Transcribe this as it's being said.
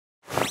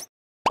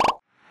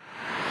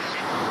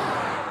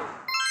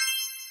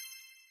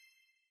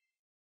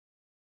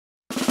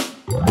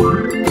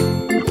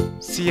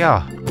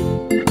Siyah.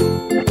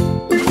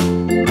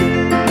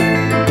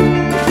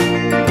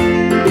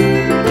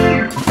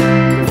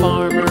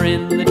 Farmer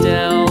in the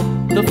dell,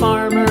 the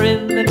farmer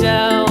in the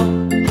dell.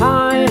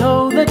 Hi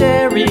ho the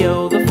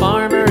dairy-o, the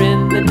farmer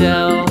in the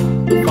dell.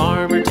 The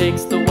farmer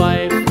takes the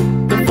wife,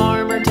 the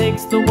farmer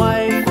takes the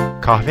wife.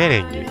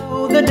 Kahverengi. Hi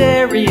ho the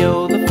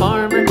dairy-o, the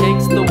farmer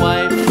takes the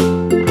wife.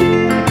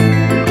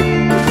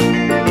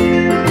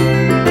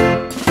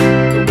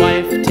 The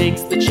wife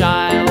takes the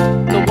child,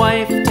 the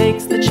wife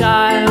takes the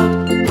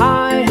child.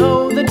 Hi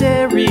ho the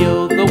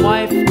dairy-o, the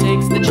wife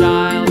takes the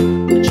child.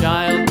 The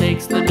child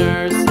takes the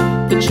nurse,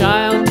 the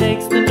child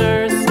takes the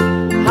nurse.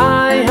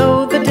 Hi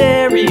ho the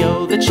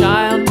dairy-o, the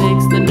child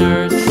takes the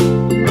nurse.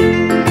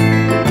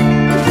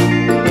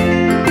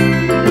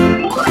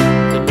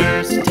 The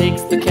nurse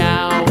takes the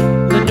cow,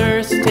 the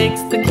nurse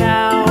takes the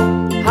cow.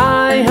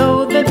 Hi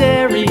ho the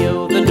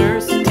dairy-o, the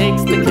nurse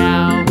takes the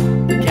cow.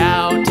 The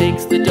cow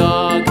takes the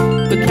dog,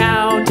 the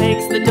cow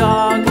takes the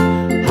dog.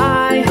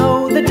 Hi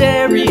ho the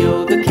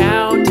dairy-o, the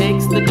cow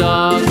takes the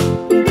dog.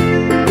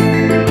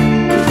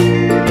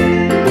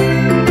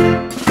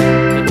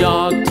 The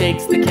dog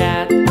takes the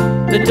cat,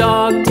 the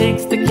dog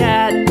takes the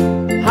cat.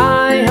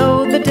 Hi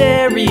ho the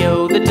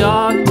dairy-o, the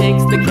dog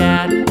takes the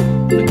cat.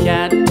 The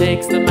cat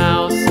takes the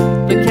mouse,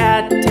 the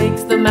cat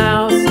takes the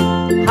mouse.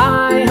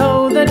 Hi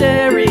ho the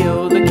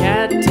dairy-o, the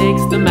cat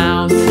takes the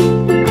mouse.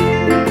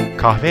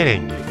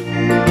 Kahverengi.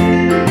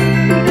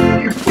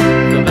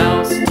 The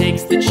mouse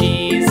takes the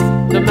cheese,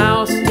 the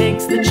mouse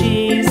takes the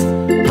cheese.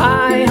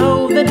 Hi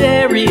ho the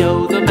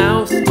dairy-o, the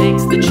mouse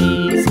takes the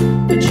cheese.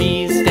 The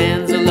cheese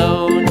stands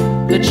alone,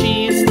 the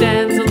cheese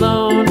stands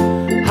alone.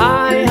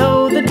 Hi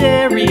ho the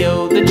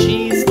dairy-o, the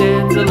cheese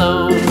stands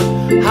alone.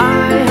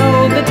 Hi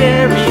ho the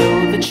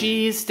dairy-o, the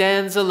cheese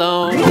stands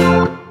alone.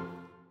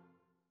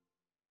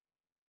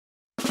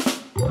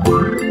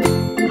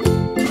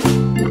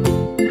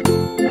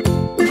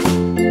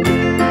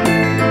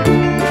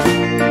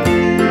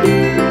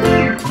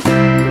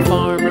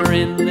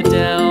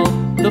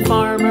 The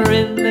farmer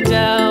in the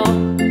dell.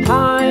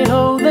 Hi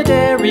ho the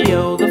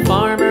dairy-o, the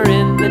farmer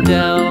in the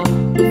dell.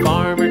 The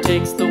farmer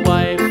takes the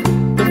wife,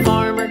 the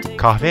farmer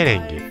takes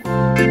Kahverengi.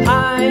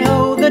 Hi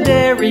ho the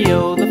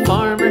dairy-o, the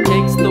farmer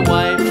takes the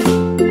wife.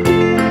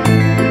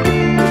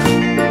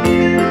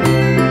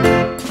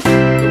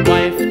 The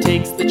wife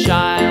takes the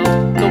child,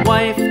 the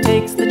wife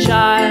takes the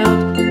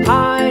child.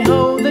 Hi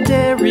ho the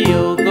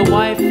dairy-o, the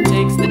wife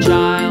takes the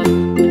child.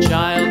 The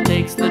child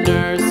takes the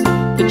nurse,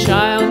 the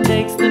child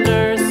takes the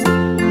nurse.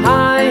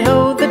 Hi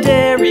ho the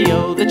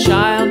dairy-o, the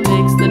child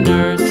takes the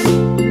nurse.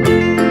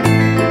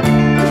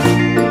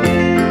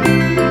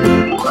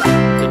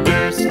 The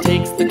nurse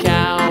takes the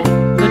cow,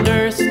 the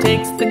nurse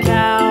takes the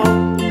cow.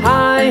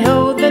 Hi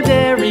ho the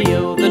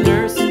dairy-o, the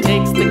nurse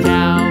takes the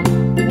cow.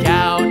 The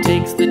cow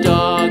takes the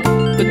dog,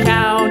 the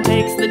cow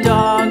takes the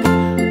dog.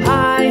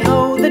 Hi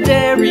ho the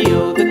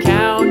dairy-o, the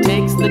cow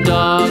takes the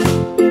dog.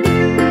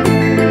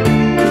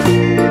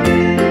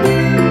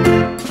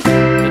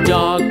 The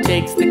dog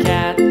takes the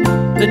cat,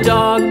 the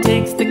dog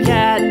takes the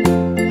cat.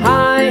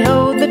 Hi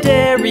ho the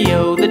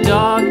dairy-o, the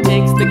dog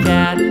takes the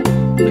cat.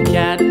 The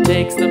cat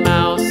takes the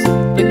mouse,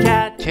 the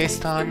cat takes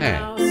the Kestane.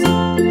 mouse.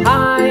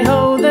 Hi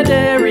ho the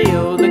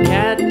dairy-o, the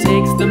cat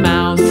takes the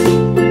mouse.